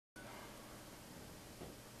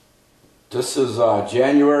This is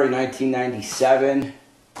January 1997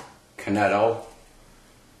 Cunetto.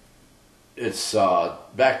 It's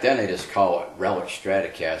back then they just call it Relic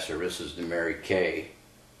Stratocaster. This is the Mary Kay.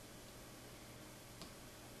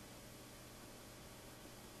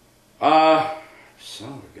 Son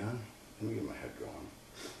of a gun. Let me get my head going.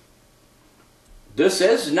 This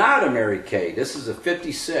is not a Mary Kay. This is a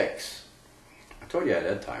 56. I told you I had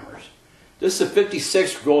head timers. This is a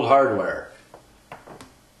 56 gold hardware.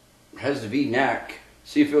 Has the V-neck.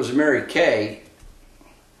 See, if it was a Mary Kay,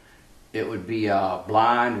 it would be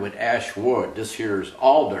blonde with ash wood. This here is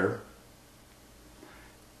alder,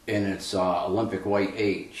 and it's Olympic white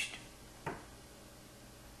aged.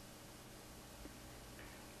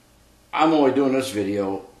 I'm only doing this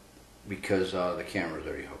video because the camera's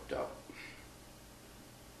already hooked up.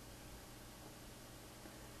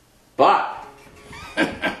 But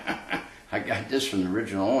I got this from the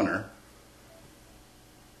original owner.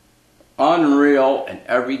 Unreal in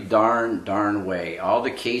every darn way. All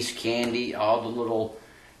the case candy, all the little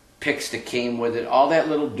picks that came with it, all that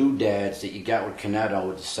little doodads that you got with Cunetto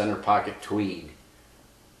with the center pocket tweed,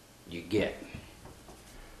 you get.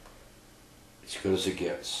 As good as it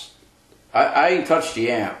gets. I ain't touched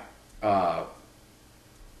the amp. I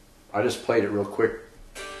just played it real quick,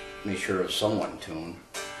 make sure it was somewhat in tune.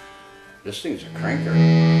 This thing's a cranker.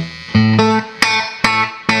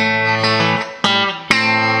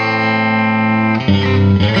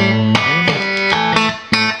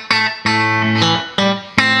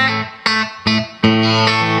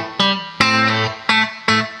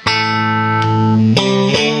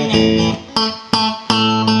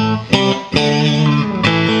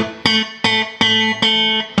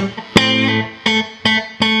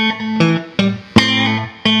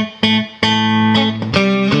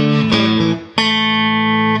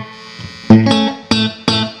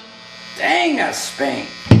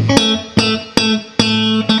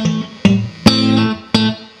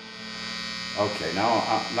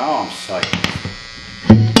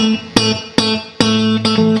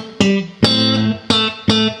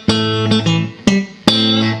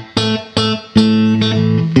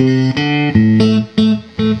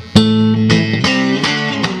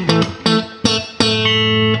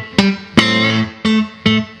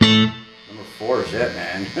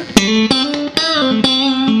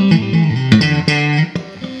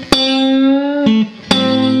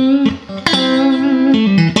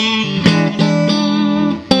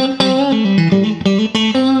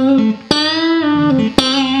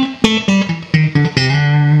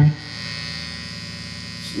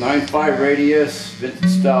 9.5 radius, vintage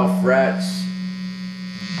style frets.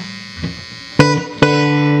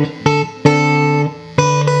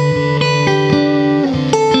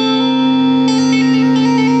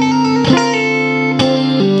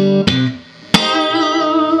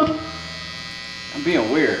 I'm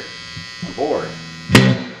being weird. I'm bored.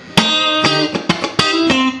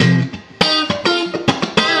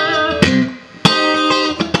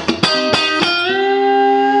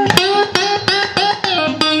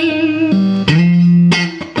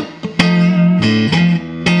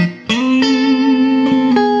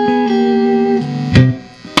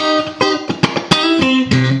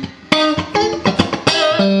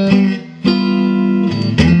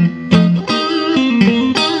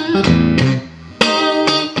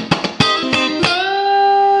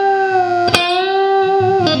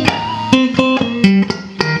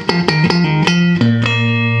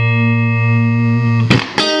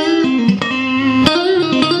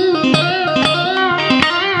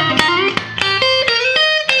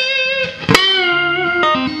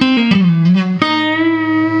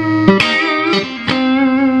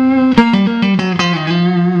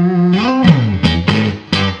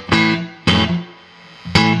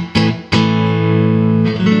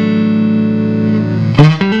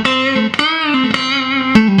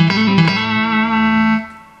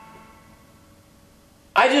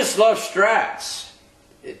 I just love Strats.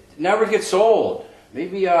 It never gets old.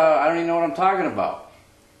 Maybe I don't even know what I'm talking about.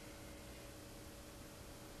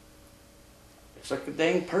 It's like a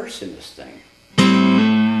dang person, this thing.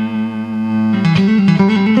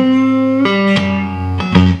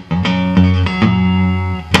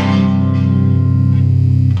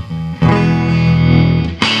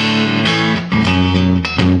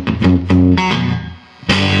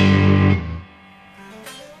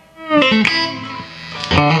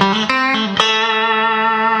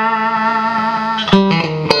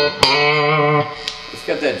 It's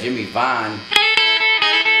got that Jimmy Vaughn.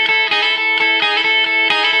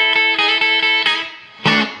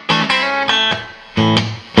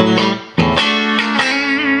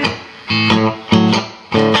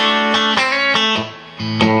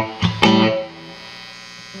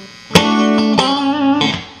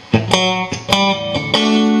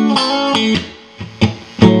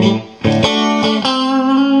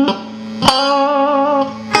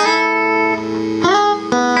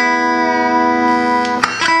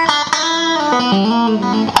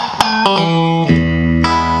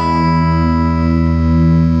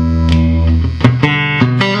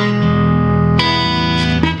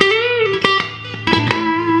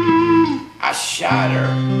 I shot her.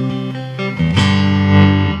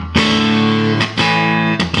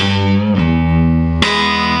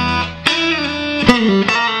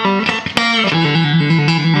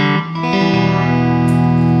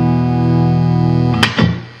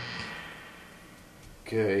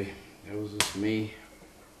 Okay, that was just me.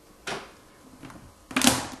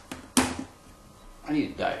 I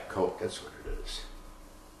need a Diet Coke, that's what it is.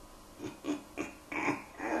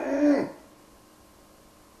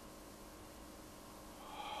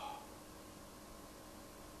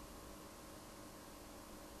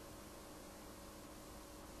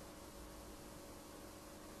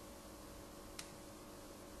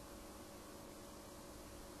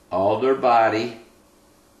 Alder body,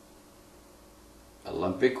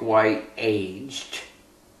 Olympic white, aged,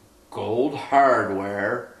 gold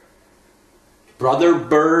hardware, Brother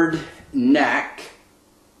Bird neck,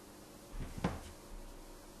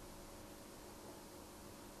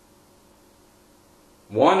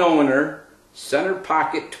 one owner, center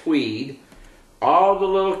pocket tweed, all the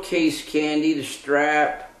little case candy, the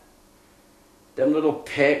strap, them little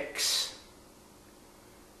picks.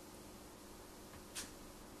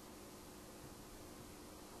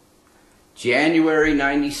 January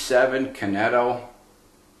 97 Cunetto,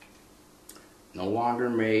 no longer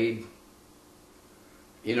made.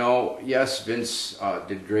 You know, yes, Vince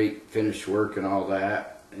did great finish work and all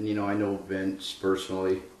that, and you know, I know Vince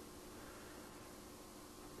personally,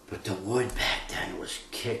 but the wood back then was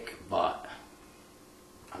kick butt.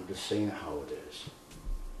 I'm just saying how it is.